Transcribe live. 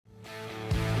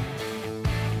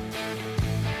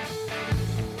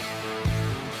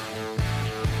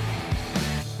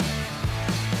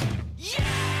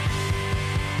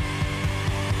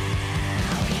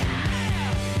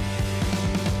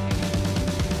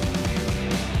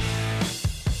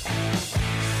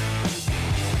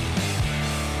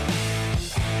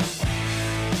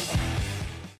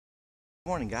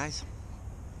morning, guys.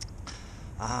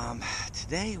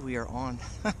 Today we are on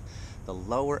the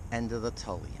lower end of the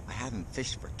Tully. I haven't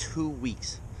fished for 2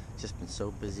 weeks. Just been so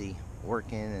busy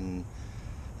working and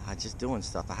just doing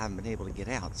stuff. I haven't been able to get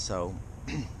out. So,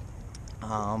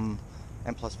 and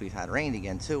plus we've had rain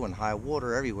again too, and high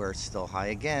water everywhere. It's still high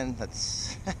again.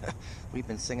 That's we've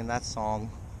been singing that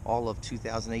song all of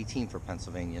 2018 for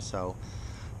Pennsylvania. So,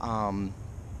 I'm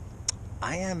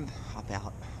on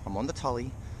the Tully.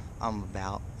 I'm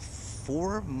about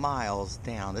 4 miles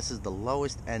down. This is the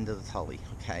lowest end of the Tully,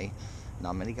 okay?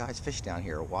 Not many guys fish down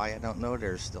here. Why, I don't know.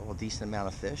 There's still a decent amount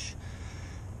of fish.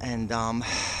 And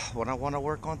what I want to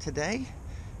work on today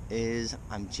is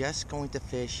I'm just going to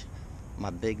fish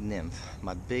my big nymph,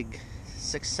 my big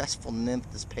successful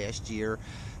nymph this past year,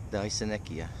 the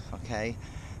ISONYCHIA, okay?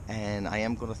 And I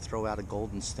am going to throw out a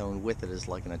golden stone with it as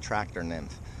like an attractor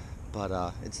nymph.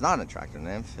 But it's not an attractor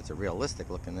nymph. It's a realistic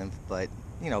looking nymph, but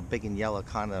you know, big and yellow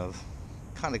kind of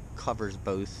covers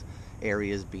both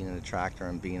areas, being an attractor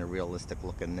and being a realistic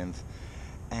looking nymph.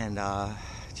 And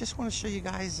just want to show you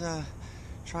guys,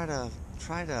 try to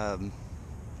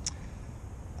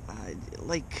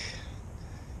like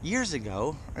years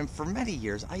ago, and for many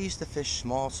years, I used to fish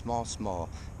small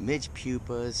midge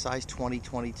pupas, size 20,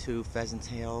 22, pheasant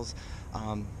tails,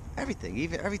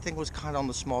 everything was kind of on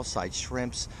the small side.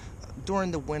 Shrimps.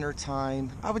 During the winter time,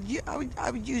 I would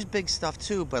use big stuff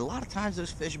too, but a lot of times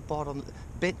those fish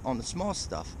bit on the small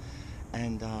stuff.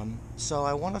 And so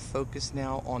I want to focus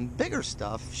now on bigger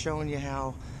stuff, showing you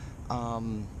how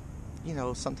you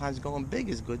know, sometimes going big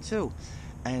is good too.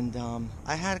 And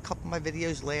I had a couple of my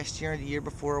videos last year and the year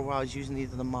before where I was using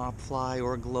either the mop fly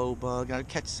or a GLOBUG, and I'd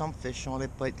catch some fish on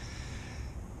it. But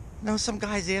you know, some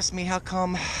guys ask me how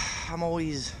come I'm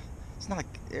always, it's not,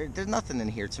 there's nothing in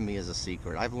here to me as a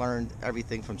secret. I've learned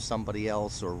everything from somebody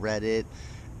else or read it,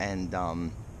 and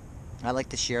I like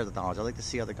to share the knowledge. I like to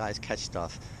see other guys catch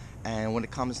stuff. And when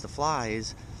it comes to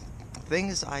flies,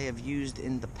 things I have used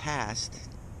in the past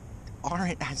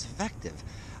aren't as effective.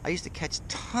 I used to catch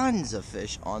tons of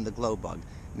fish on the GLOBUG.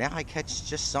 Now I catch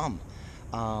just some.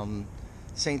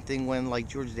 Same thing when like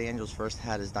George Daniels first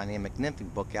had his dynamic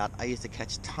nymphing book out. I used to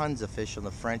catch tons of fish on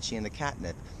the Frenchie and the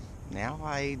catnip. Now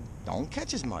I don't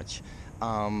catch as much.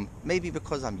 Maybe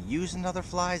because I'm using other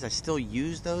flies. I still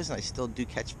use those and I still do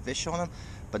catch fish on them,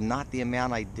 but not the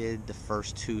amount I did the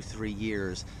first 2-3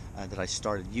 years that I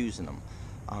started using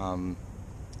them.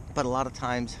 But a lot of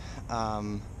times,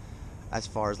 as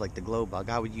far as like the GLOBUG,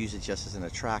 I would use it just as an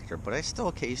attractor, but I still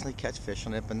occasionally catch fish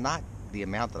on it, but not the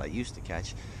amount that I used to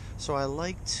catch. So I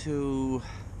like to,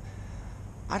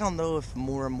 I don't know if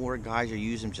more and more guys are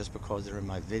using them just because they're in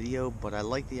my video, but I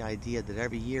like the idea that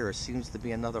every year there seems to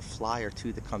be another fly or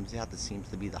two that comes out that seems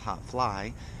to be the hot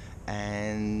fly,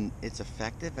 and it's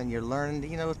effective, and you're learning,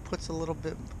 you know, it puts a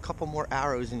couple more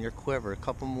arrows in your quiver, a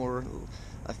couple more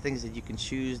things that you can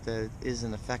choose that is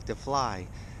an effective fly.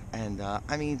 And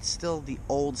I mean, still the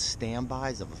old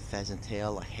standbys of a pheasant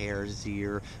tail, a hare's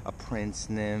ear, a prince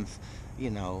nymph, you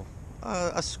know,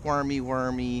 a squirmy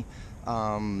wormy,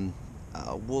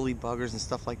 woolly buggers and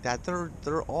stuff like that.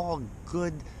 They're all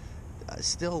good,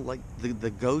 still like the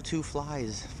go-to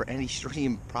flies for any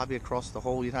stream, probably across the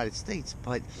whole United States.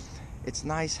 But it's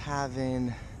nice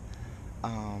having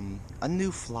a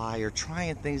new fly or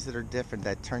trying things that are different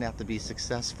that turn out to be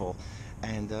successful.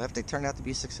 And if they turn out to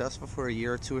be successful for a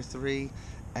year or 2 or 3,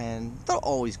 and they're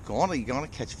always gonna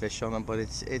catch fish on them, but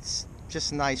it's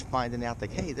just nice finding out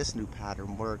like, hey, this new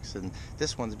pattern works, and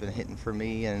this one's been hitting for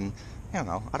me, and you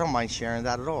know, I don't mind sharing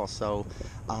that at all. So,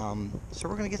 so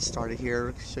we're gonna get started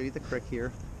here. Show you the creek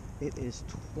here. It is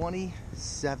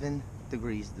 27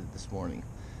 degrees this morning.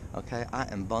 Okay,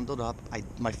 I am bundled up.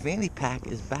 My fanny pack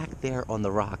is back there on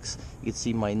the rocks. You can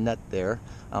see my net there.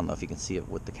 I don't know if you can see it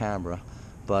with the camera,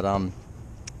 but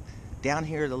down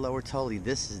here at the lower Tully,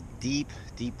 this is deep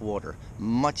water,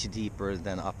 much deeper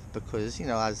than up, because you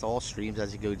know, as all streams,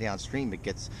 as you go downstream,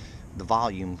 the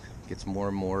volume gets more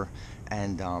and more,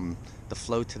 and the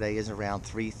flow today is around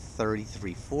 330,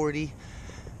 340,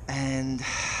 and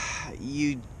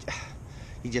you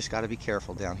just got to be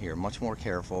careful down here, much more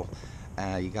careful.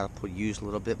 You got to use a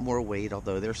little bit more weight,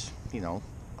 although there's, you know,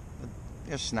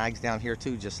 there's snags down here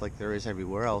too, just like there is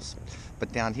everywhere else.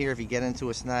 But down here, if you get into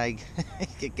a snag,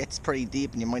 it gets pretty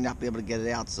deep and you might not be able to get it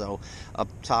out. So up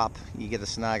top, you get a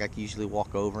snag, I can usually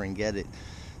walk over and get it.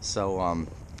 So,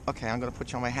 okay, I'm going to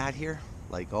put you on my hat here,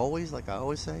 like I always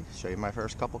say, show you my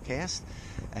first couple casts,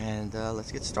 and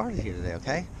let's get started here today,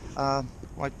 okay?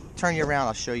 When I turn you around,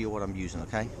 I'll show you what I'm using,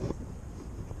 okay?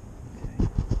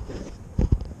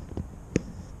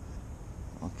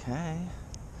 Okay.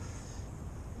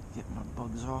 Get my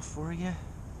bugs off for you.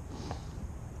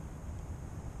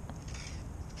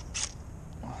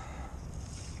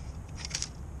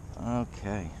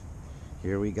 Okay,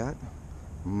 here we got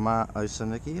my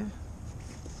ISONYCHIA.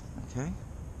 Okay,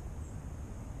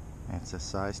 it's a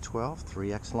size 12,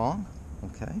 3X long.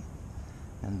 Okay,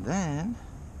 and then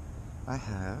I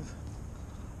have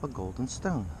a golden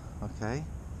stone. Okay,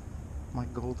 my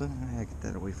golden, I get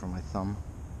that away from my thumb.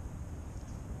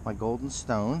 My golden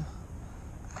stone.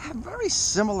 I have very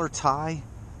similar tie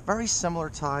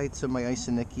to my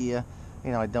ISONYCHIA.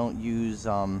 You know, I don't use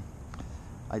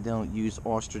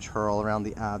ostrich herl around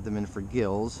the abdomen for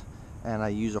gills, and I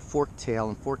use a forked tail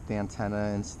and forked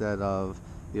antenna instead of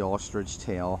the ostrich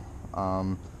tail.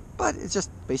 But it's just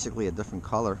basically a different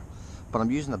color. But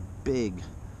I'm using a big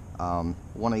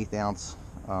 1/8 ounce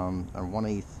or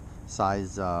 1/8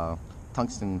 size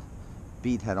tungsten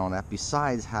bead head on that,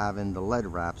 besides having the lead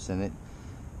wraps in it.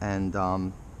 And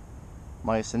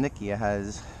my ISONYCHIA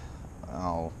has,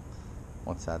 oh,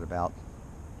 what's that, about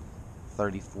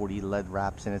 30-40 lead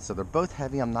wraps in it, so they're both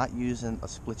heavy. I'm not using a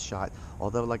split shot,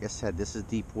 although like I said, this is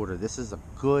deep water. This is a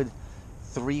good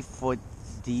 3 foot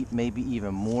deep, maybe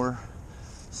even more.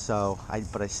 So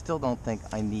but I still don't think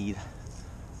I need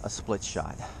a split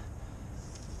shot.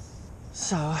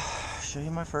 So I'll show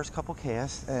you my first couple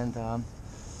casts. And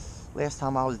last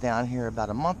time I was down here about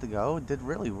a month ago, it did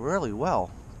really well.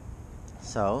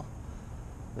 So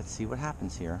let's see what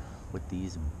happens here with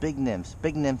these big nymphs.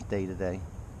 Big nymph day today.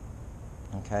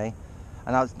 Okay,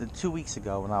 and I was 2 weeks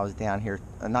ago when I was down here,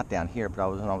 not down here, but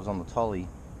when I was on the Tully.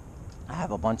 I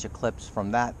have a bunch of clips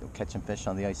from that, catching fish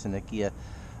on the ISONYCHIA.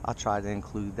 I'll try to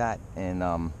include that in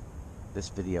this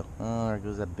video. Oh, there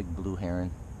goes that big blue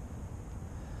heron.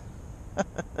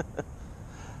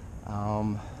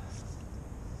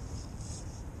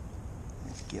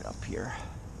 Let's get up here,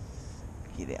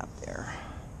 get out there.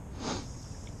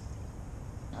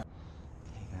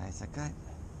 Okay guys, I got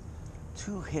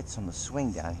 2 hits on the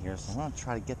swing down here, so I'm going to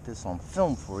try to get this on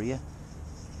film for you.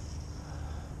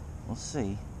 We'll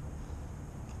see.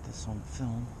 Get this on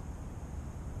film.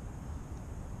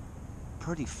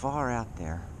 Pretty far out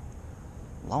there.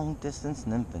 Long distance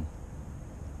nymphing.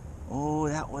 Oh,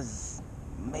 that was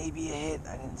maybe a hit.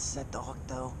 I didn't set the hook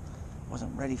though.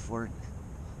 Wasn't ready for it.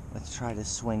 Let's try this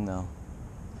swing though.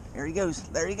 There he goes.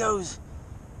 There he goes.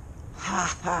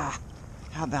 Ha ha.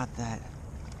 How about that?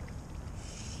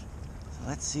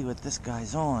 Let's see what this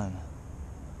guy's on.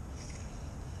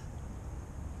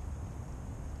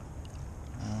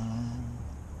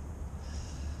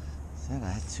 Said I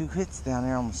had 2 hits down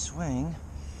there on the swing.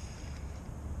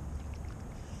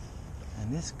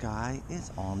 And this guy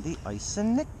is on the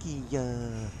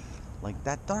ISONYCHIA. Like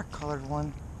that dark colored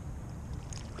one.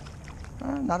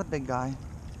 Not a big guy.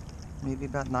 Maybe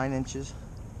about 9 inches.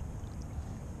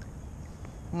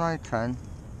 9, 10.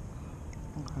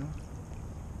 Okay.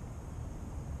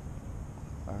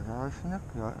 There's our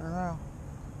ISONYCHIA right now.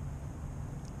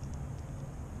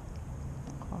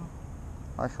 Okay.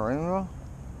 Nice rainbow.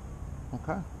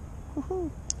 Okay. Woohoo.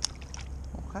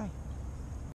 Okay.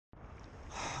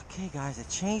 Okay guys, I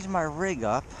changed my rig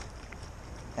up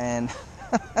and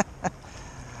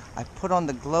I put on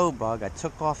the GLOBUG. I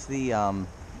took off the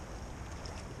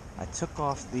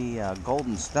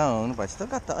golden stone, but I still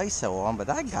got the ISO on, but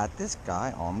I got this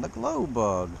guy on the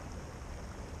GLOBUG.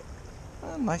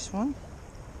 Nice one.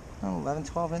 11,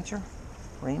 12 incher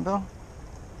rainbow.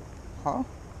 Huh?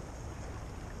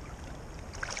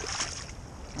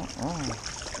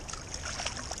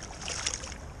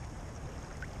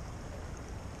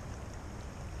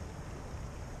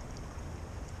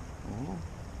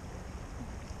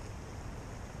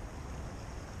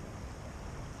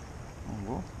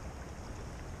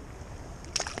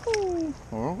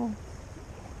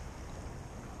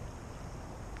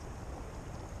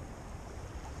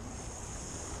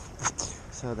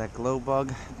 So that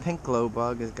GLOBUG, pink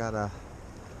GLOBUG, has got a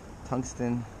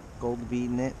tungsten gold bead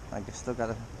in it. I still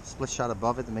got a split shot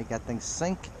above it to make that thing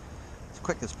sink as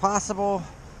quick as possible.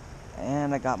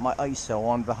 And I got my ISO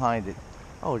on behind it.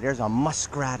 Oh, there's a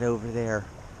muskrat over there.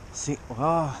 See,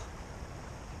 oh,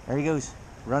 there he goes,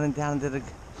 running down into the,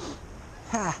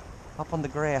 up on the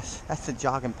grass. That's the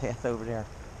jogging path over there.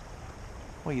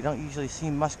 Well, you don't usually see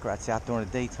muskrats out during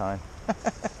the daytime.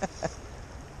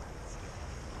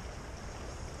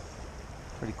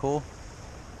 Pretty cool.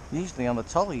 Usually on the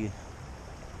Tully,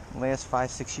 the last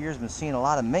 5-6 years, I've been seeing a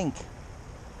lot of mink.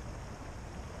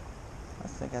 I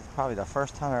think that's probably the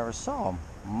first time I ever saw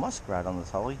a muskrat on the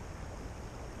Tully.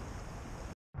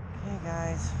 Okay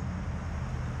guys,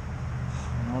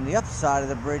 I'm on the other side of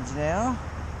the bridge now,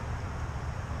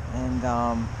 and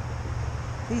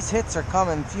These hits are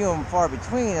coming few and far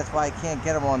between. That's why I can't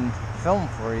get them on film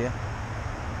for you.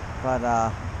 But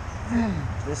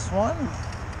this one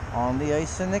on the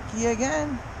ISONYCHIA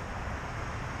again.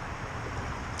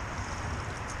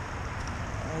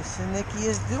 ISONYCHIA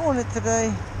is doing it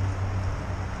today.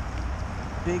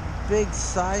 Big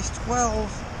size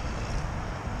 12.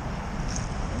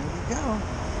 There you go.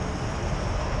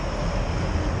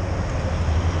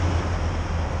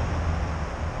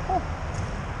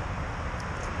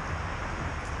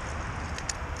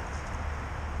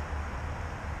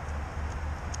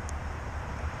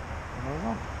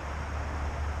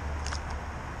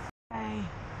 Hey,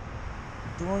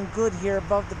 doing good here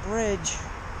above the bridge.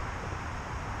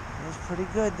 It was pretty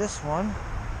good, this one.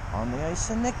 On the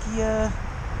ISONYCHIA.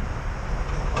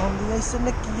 On the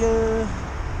ISONYCHIA.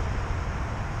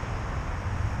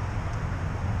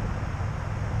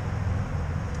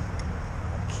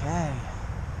 Okay.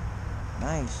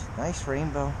 Nice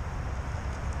rainbow.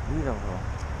 Beautiful.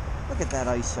 Look at that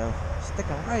ISO.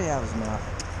 Sticking right out of his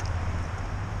mouth.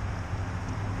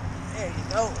 There you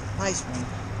go. Nice one.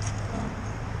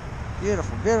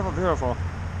 Beautiful, beautiful, beautiful.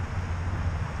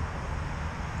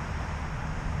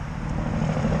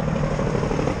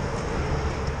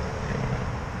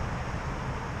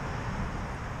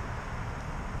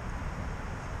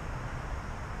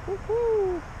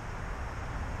 Woohoo!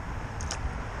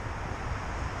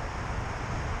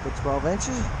 Good 12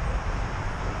 inches.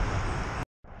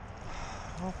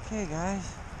 Okay, guys.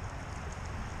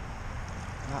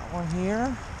 Got one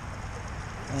here.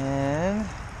 And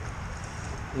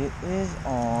it is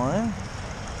on.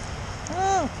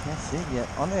 Oh, can't see it yet.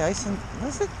 On the ISO.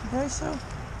 Was it the ISO?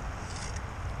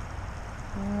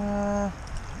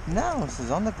 No, this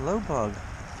is on the GLOBUG.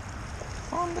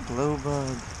 On the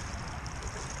GLOBUG.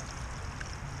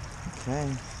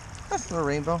 Okay. Nice little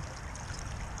rainbow.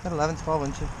 Got 11, 12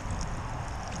 inches.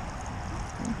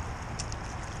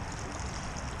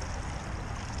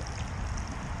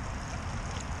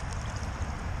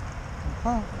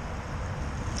 Huh.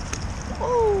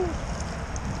 Oh.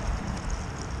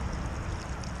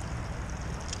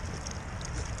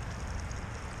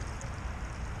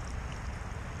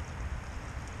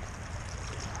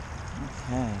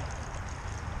 Okay.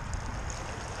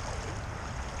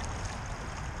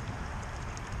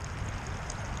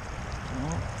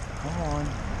 Oh, come on.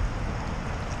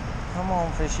 Come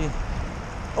on, fishy.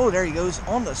 Oh, there he goes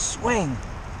on the swing.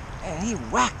 And he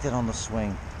whacked it on the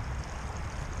swing.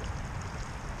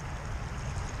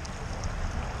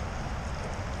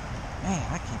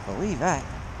 Man, I can't believe that.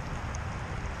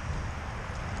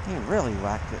 He really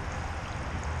whacked it.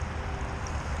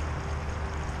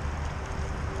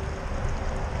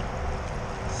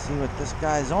 See what this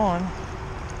guy's on.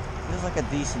 Feels like a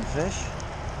decent fish.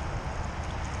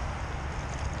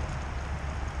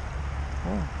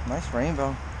 Oh, nice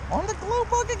rainbow. On the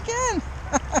GLOBUG again!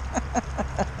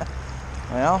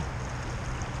 Well,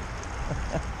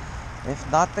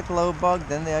 if not the GLOBUG,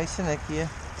 then the ISONYCHIA.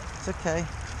 It's okay.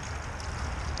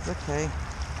 It's okay.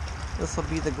 This will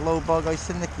be the GLOBUG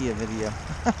ISONYCHIA video.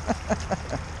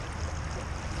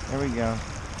 There we go.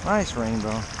 Nice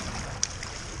rainbow.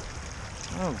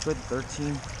 Oh, good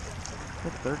 13.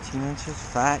 Good 13 inches.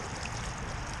 Fat.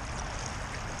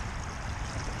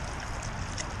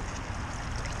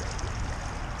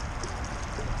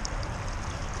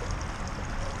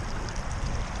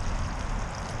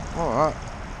 Alright.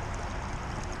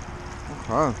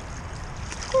 Okay.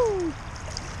 Woo.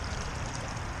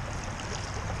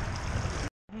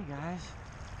 Hey guys,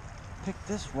 picked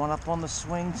this one up on the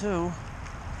swing too.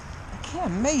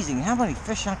 Amazing how many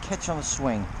fish I catch on the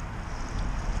swing.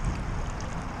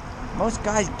 Most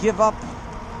guys give up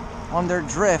on their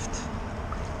drift.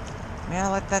 Man,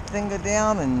 I let that thing go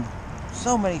down and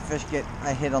so many fish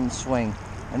I hit on the swing.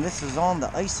 And this is on the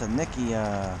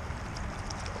ISONYCHIA.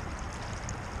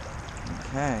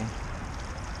 Okay.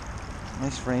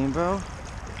 Nice rainbow.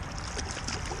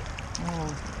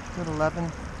 Oh, good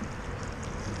 11.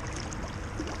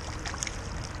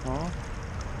 Oh.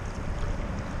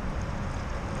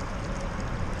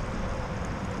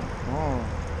 Oh.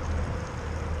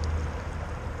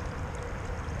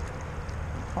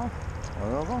 Oh.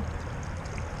 Over.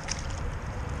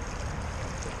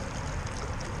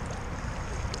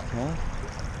 Okay.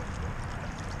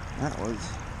 That was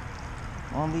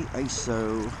on the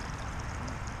ISO.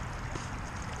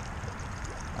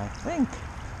 I think.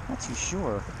 Not too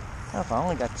sure. I don't know if I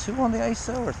only got 2 on the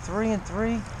ISO or 3 and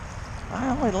 3. I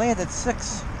only landed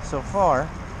 6 so far.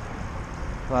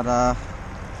 But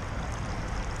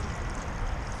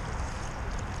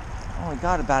only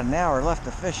got about an hour left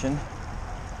of fishing.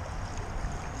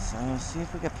 So see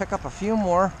if we can pick up a few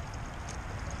more.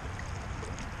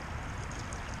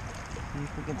 See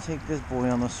if we can take this boy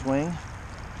on the swing.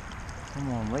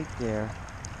 Come on, right there.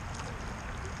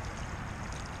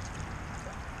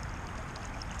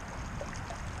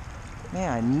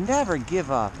 Man, I never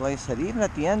give up. Like I said, even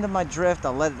at the end of my drift,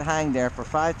 I'll let it hang there for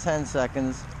 5-10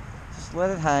 seconds. Just let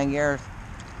it hang there.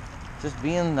 Just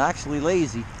being actually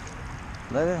lazy.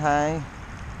 Let it hang.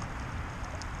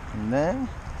 And then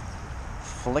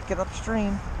flick it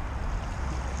upstream.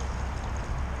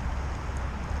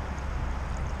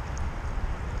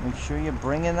 Make sure you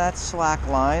bring in that slack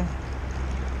line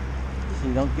so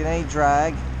you don't get any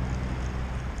drag.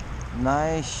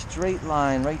 Nice straight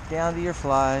line right down to your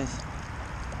flies.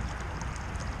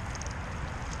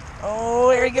 Oh,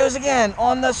 there he goes again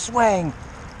on the swing.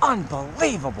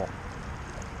 Unbelievable.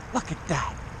 Look at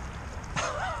that.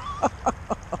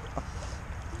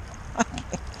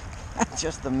 That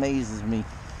just amazes me.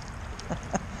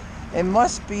 It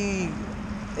must be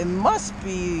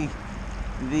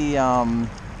the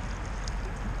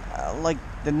like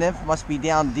the nymph must be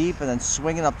down deep and then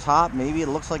swinging up top. Maybe it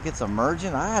looks like it's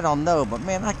emerging. I don't know, but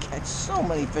man, I catch so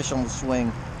many fish on the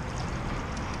swing.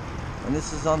 And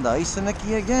this is on the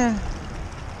ISONYCHIA again.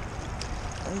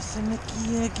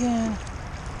 ISONYCHIA again.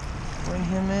 Bring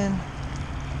him in.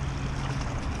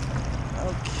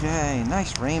 Okay,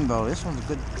 nice rainbow. This one's a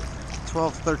good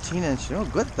 12, 13 inch. Oh,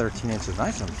 good 13 inches.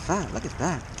 Nice and fat. Look at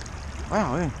that.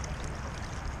 Wow.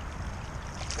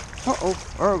 Uh-oh.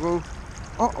 There we go.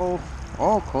 Uh-oh.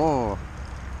 Oh, cool.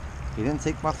 He didn't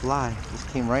take my fly. Just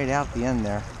came right out the end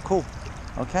there. Cool.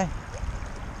 Okay.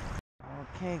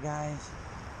 Okay, guys.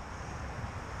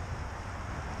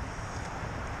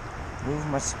 Move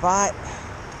my spot.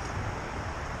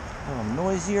 A little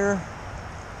noisier.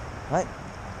 But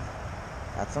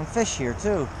got some fish here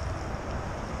too.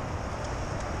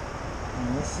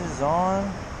 And this is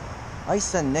on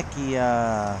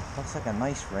ISONYCHIA. Looks like a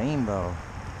nice rainbow.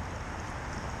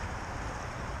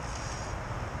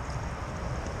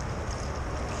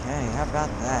 Okay, how about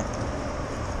that?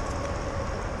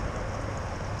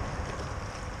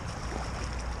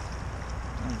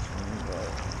 Nice rainbow.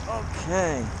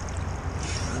 Okay.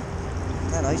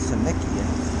 That ISONYCHIA.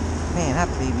 Man, that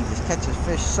baby just catches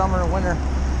fish summer, winter.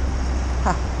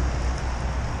 Ha.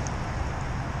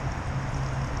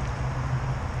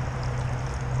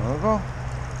 There we go.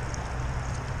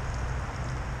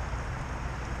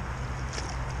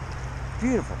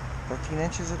 Beautiful. 13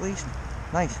 inches at least.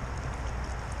 Nice.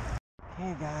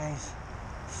 Okay, guys.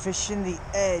 Fishing the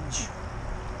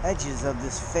edges of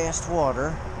this fast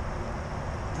water.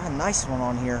 Got a nice one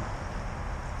on here.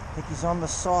 I think he's on the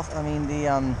he's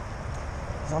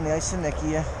on the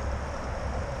ISONYCHIA.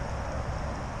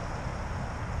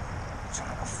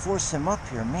 Trying to force him up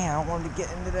here. Man, I don't want him to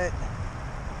get into that.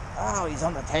 Oh, he's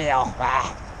on the tail.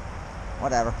 Ah,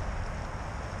 whatever.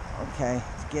 Okay,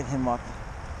 let's get him up.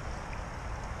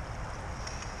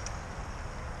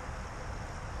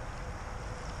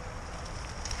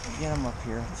 Get him up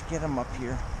here. Let's get him up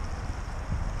here.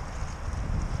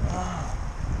 Oh.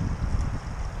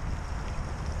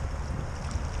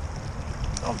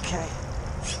 Okay.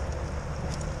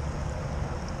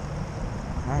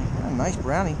 Alright, a nice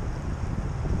brownie.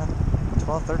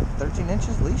 12, 13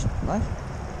 inches at least. Nice.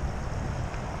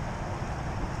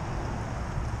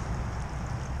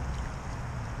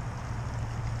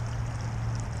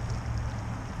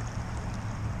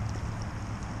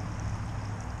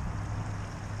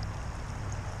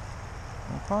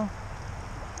 Okay.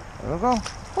 There we go.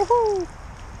 Woohoo!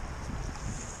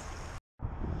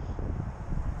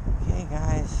 Okay,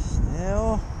 guys,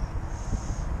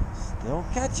 still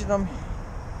catching them.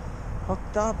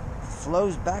 Hooked up,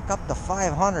 flows back up to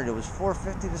 500. It was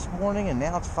 450 this morning, and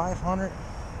now it's 500.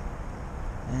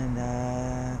 And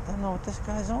I don't know what this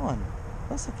guy's on.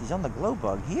 Looks like he's on the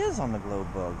GLOBUG. He is on the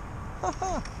GLOBUG.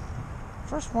 Haha.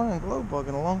 First one in GLOBUG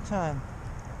in a long time.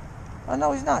 Oh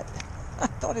no, he's not. I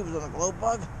thought he was on the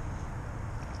GLOBUG.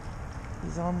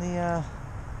 He's on the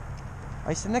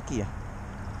ISONYCHIA.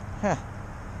 Huh.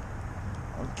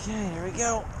 Okay, here we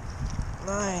go.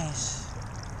 Nice.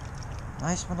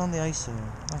 Nice one on the ISO.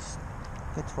 Nice.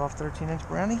 Good 12, 13 inch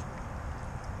brownie.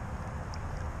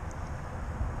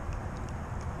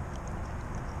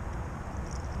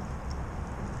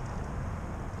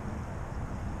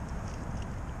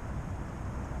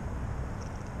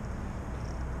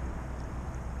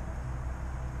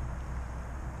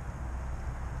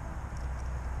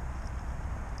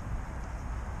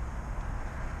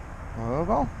 There we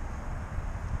go.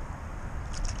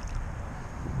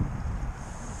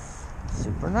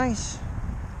 Super nice.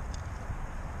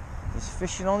 Just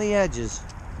fishing on the edges.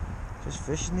 Just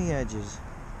fishing the edges.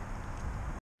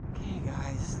 Okay,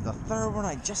 guys, the the third one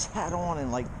I just had on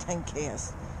in like 10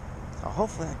 casts. So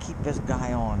hopefully I keep this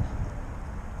guy on.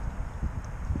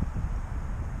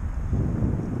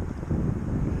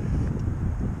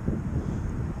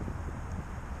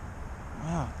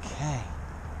 Okay.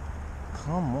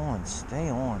 Come on, stay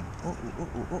on.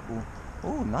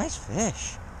 Ooh, nice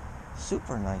fish.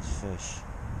 Super nice fish.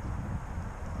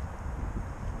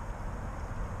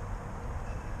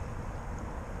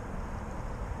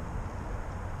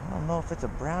 I don't know if it's a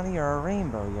brownie or a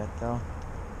rainbow yet, though.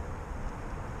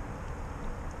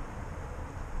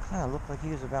 Kind of looked like he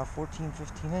was about 14,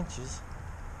 15 inches.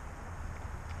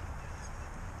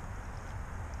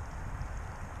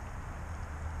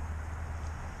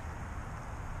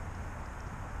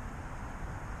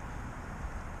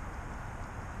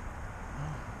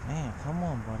 Oh, man, come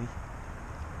on, buddy.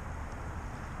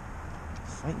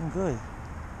 Fighting good.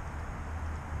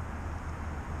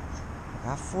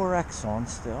 Got 4X on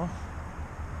still.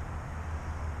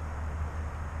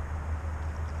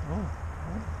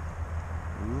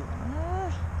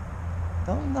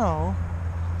 Don't know.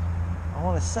 I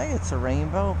want to say it's a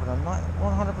rainbow, but I'm not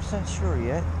 100% sure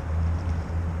yet.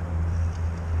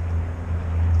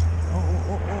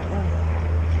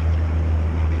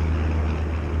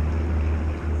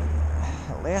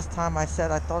 Last time I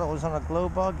said I thought it was on a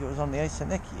GLOBUG, it was on the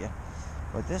ISONYCHIA.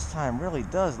 But this time really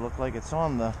does look like it's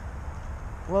on the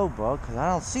GLOBUG, because I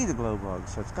don't see the GLOBUG,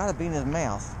 so it's got to be in his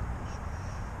mouth.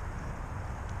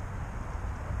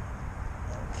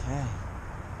 Okay.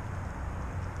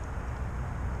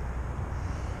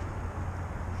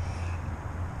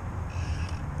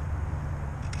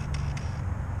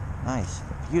 Nice.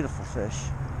 Beautiful fish.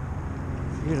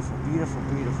 Beautiful, beautiful,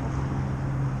 beautiful.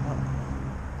 Oh.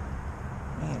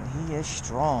 Man, he is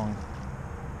strong.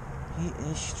 He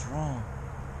is strong.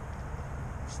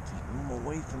 Just move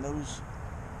away from those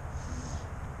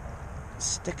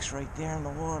sticks right there in the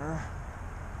water.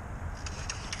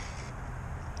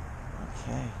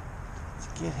 Okay, let's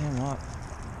get him up.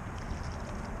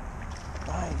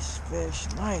 Nice fish,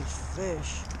 nice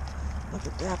fish. Look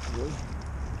at that boy.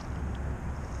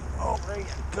 Oh, there you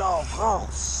go. Oh,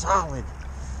 solid.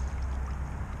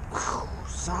 Whew,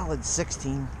 solid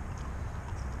 16.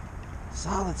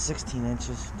 Solid 16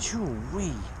 inches.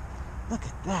 Choo-wee. Look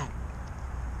at that.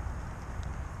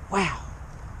 Wow.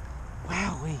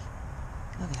 Wowee.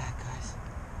 Look at that, guys.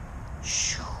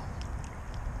 Shoo.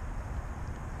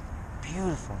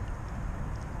 Beautiful.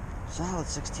 Solid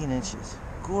 16 inches.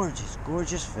 Gorgeous,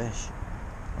 gorgeous fish.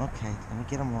 Okay, let me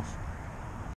get him off.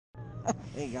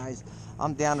 Hey guys,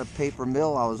 I'm down at Paper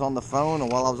Mill. I was on the phone,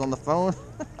 and while I was on the phone,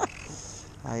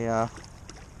 I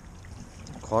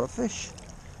caught a fish.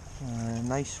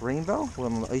 Nice rainbow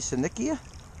with an ISONYCHIA.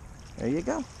 There you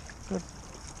go. Good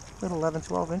 11,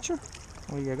 12 incher.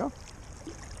 There you go.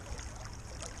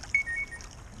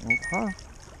 Okay.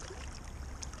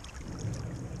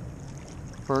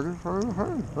 Pretty.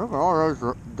 Look at all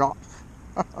those dots.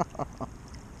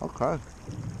 Okay.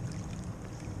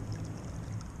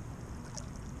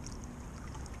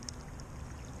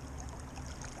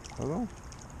 Hello.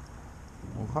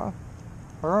 Okay.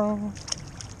 Hello.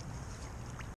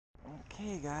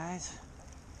 Okay, guys.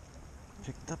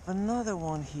 Picked up another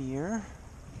one here.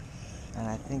 And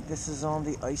I think this is on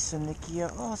the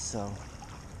ISONYCHIA also.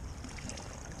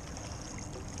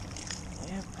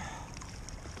 Yep.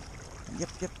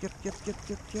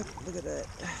 Look at that.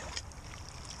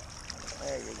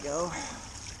 There you go.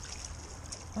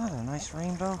 Another nice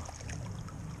rainbow.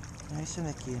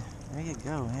 ISONYCHIA. There you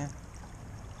go, man.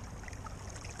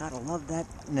 Gotta love that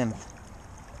nymph.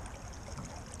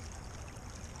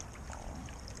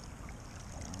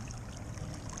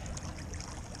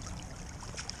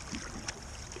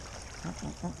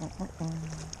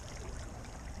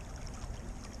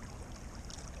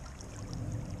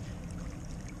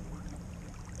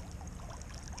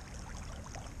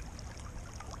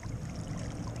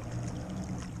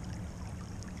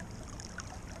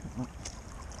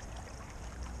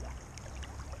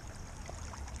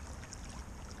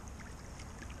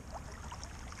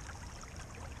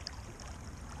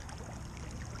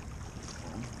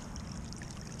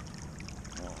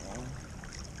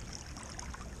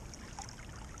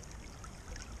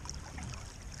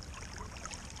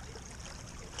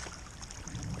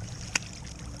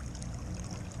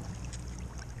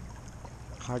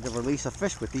 Hard to release a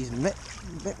fish with these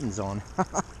mittens on.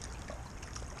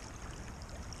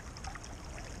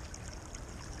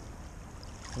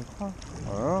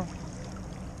 Oh,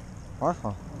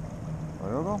 awesome.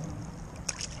 There you go.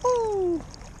 Woo!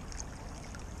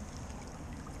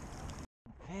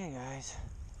 Okay, guys.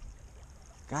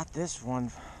 Got this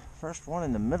one. First one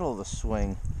in the middle of the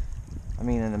swing.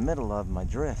 in the middle of my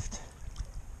drift.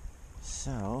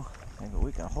 So maybe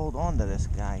we can hold on to this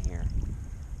guy here.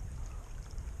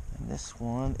 And this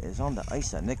one is on the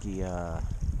ISONYCHIA.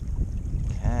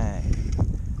 Okay.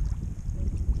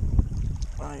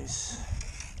 Nice.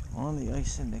 On the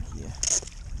ISONYCHIA.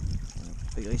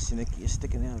 Big ISONYCHIA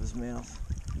sticking out of his mouth.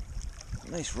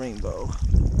 Nice rainbow.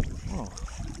 Oh,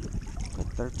 good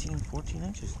 13, 14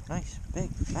 inches. Nice, big,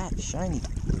 fat, shiny.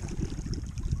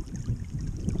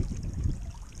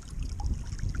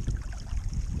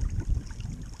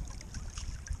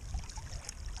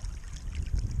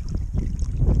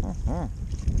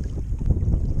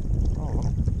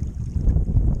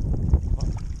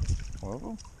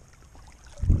 Oh.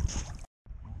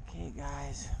 Okay,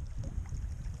 guys.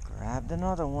 Grabbed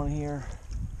another one here.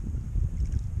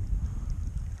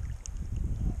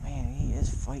 Man, he is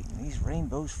fighting. These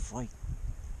rainbows fight.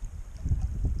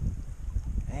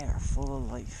 They are full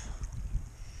of life.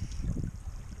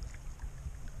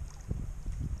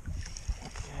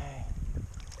 Okay.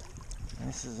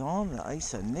 This is on the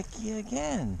ISONYCHIA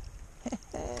again.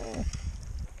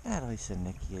 That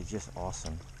ISONYCHIA is just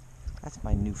awesome. That's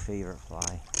my new favorite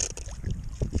fly.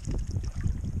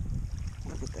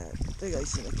 Look at that big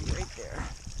ISONYCHIA right there.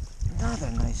 Another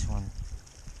nice one.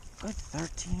 Good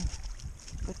 13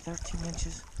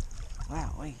 inches.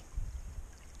 Wow, wait.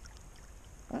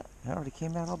 That already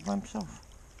came out all by himself.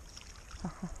 Huh?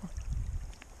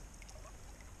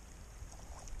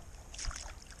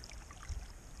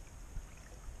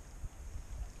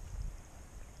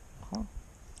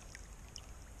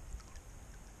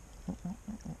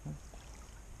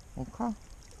 Okay.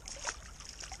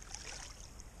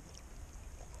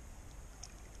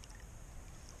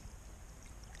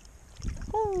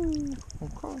 Ooh,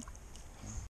 okay.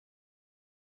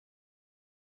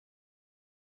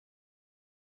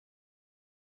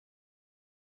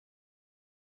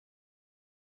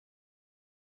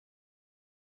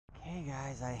 Okay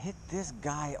guys, I hit this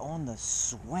guy on the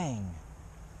swing.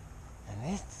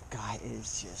 And this guy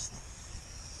is just,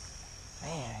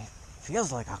 man, it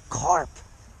feels like a carp.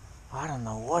 I don't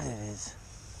know what it is.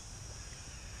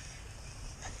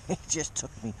 It just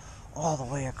took me all the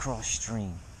way across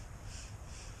stream.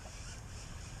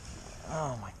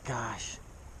 Oh my gosh.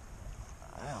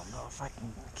 I don't know if I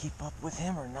can keep up with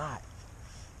him or not.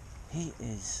 He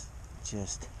is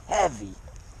just heavy.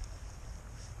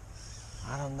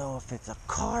 I don't know if it's a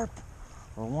carp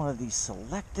or one of these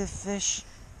selective fish.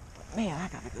 But man, I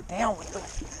gotta go down with them.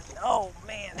 Oh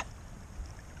man.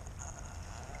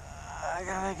 I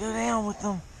gotta go down with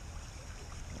them.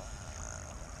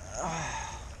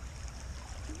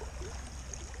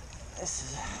 This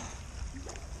is...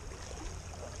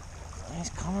 He's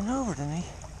coming over to me.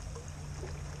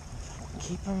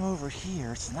 Keep him over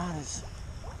here. It's not as...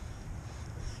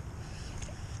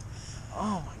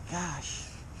 Oh my gosh.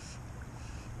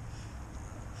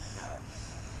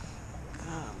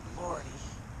 Good lordy.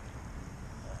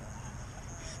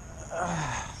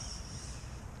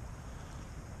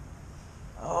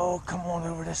 Oh, come on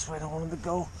over this way. I don't want him to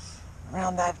go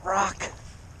around that rock.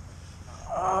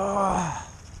 Oh,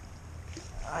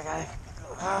 I gotta...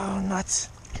 Oh, nuts.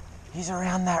 He's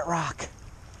around that rock.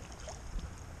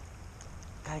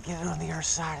 Gotta get it on the other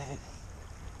side of it.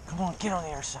 Come on, get on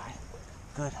the other side.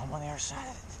 Good, I'm on the other side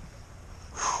of it.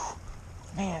 Whew.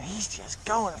 Man, he's just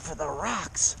going for the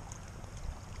rocks.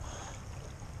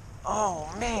 Oh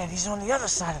man, he's on the other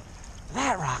side of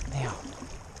that rock now.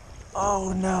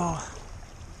 Oh no.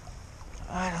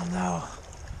 I don't know.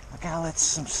 I gotta let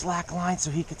some slack line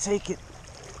so he could take it.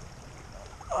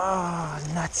 Oh,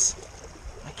 nuts.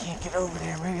 I can't get over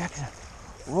there. Maybe I can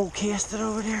roll cast it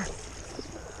over there.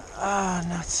 Oh,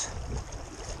 nuts.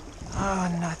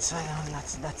 Oh, nuts. I don't know.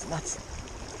 Nuts.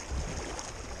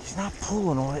 He's not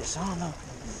pulling on it, so I don't know.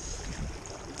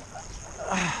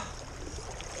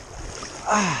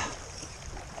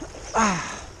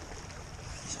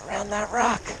 He's around that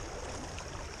rock.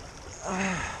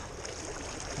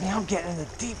 Now I'm getting into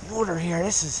deep water here.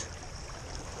 This is...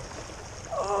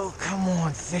 Oh, come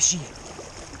on, fishy.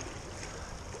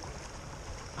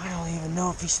 I don't even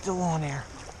know if he's still on there.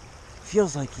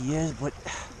 Feels like he is, but...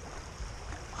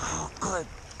 Oh, good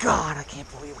God, I can't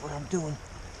believe what I'm doing.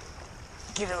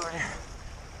 Get over there.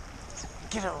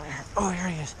 Get over there. Oh, here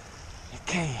he is.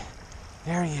 Okay,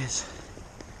 there he is.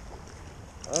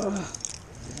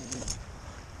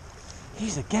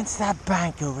 He's against that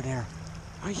bank over there.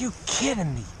 Are you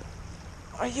kidding me?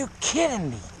 Are you kidding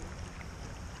me?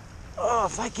 Oh,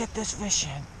 if I get this fish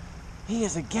in, he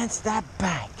is against that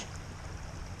bank.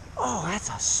 Oh, that's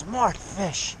a smart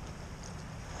fish.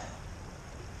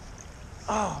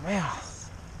 Oh, man.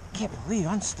 Can't believe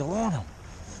I'm still on him.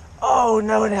 Oh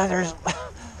no, now there's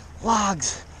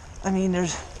logs. I mean,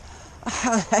 there's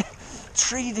a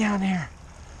tree down there.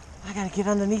 I gotta get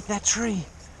underneath that tree.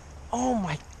 Oh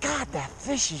my God, that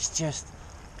fish is just,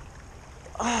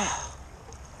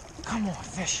 come on,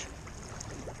 fish.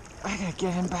 I gotta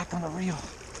get him back on the reel.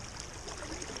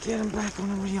 Get him back on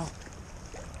the reel.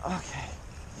 Okay.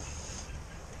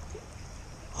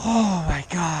 Oh my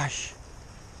gosh.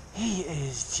 He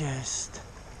is just,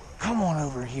 come on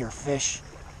over here, fish.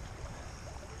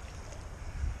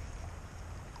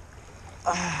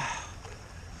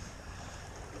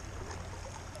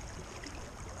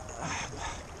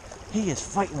 He is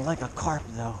fighting like a carp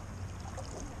though.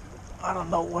 I don't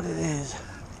know what it is.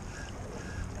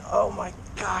 Oh my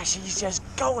gosh, he's just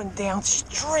going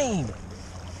downstream.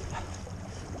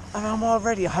 And I'm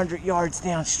already 100 yards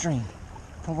downstream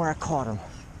from where I caught him.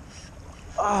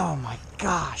 Oh my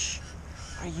gosh.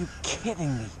 Are you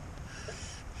kidding me?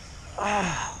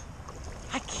 I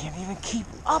can't even keep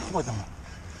up with him.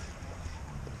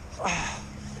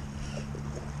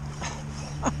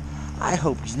 I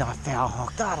hope he's not foul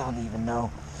hooked. I don't even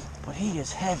know. But he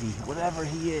is heavy. Whatever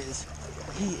he is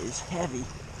heavy.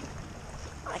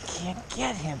 I can't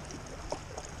get him.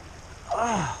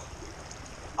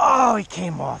 Oh, he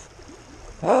came off.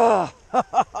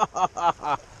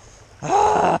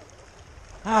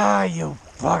 You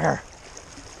bugger.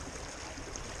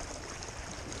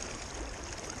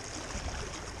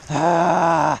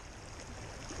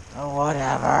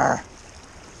 Whatever.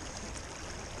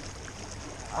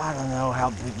 I don't know how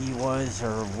big he was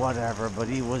or whatever, but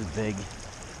he was big.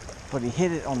 But he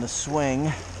hit it on the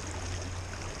swing.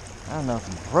 I don't know if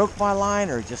he broke my line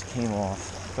or it just came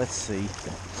off. Let's see.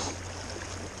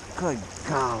 Good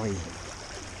golly.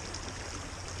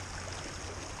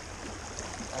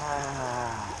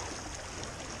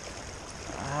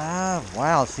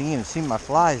 Wow, see my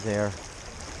flies there.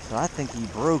 So I think he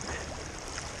broke.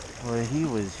 Well,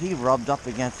 he rubbed up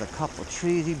against a couple of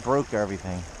trees. He broke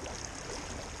everything.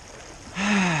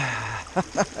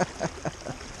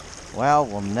 Well,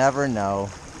 we'll never know.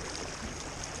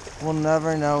 We'll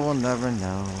never know.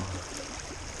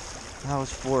 That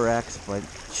was 4X, but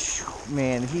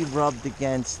man, he rubbed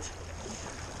against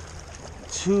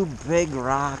two big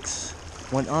rocks,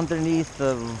 went underneath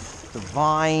the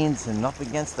vines and up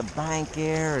against the bank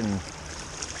there, and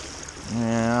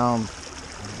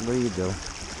what do you do?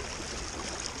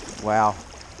 Wow.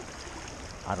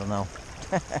 I don't know.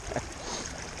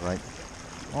 Right.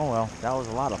 Oh well, that was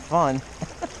a lot of fun.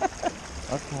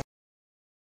 Okay.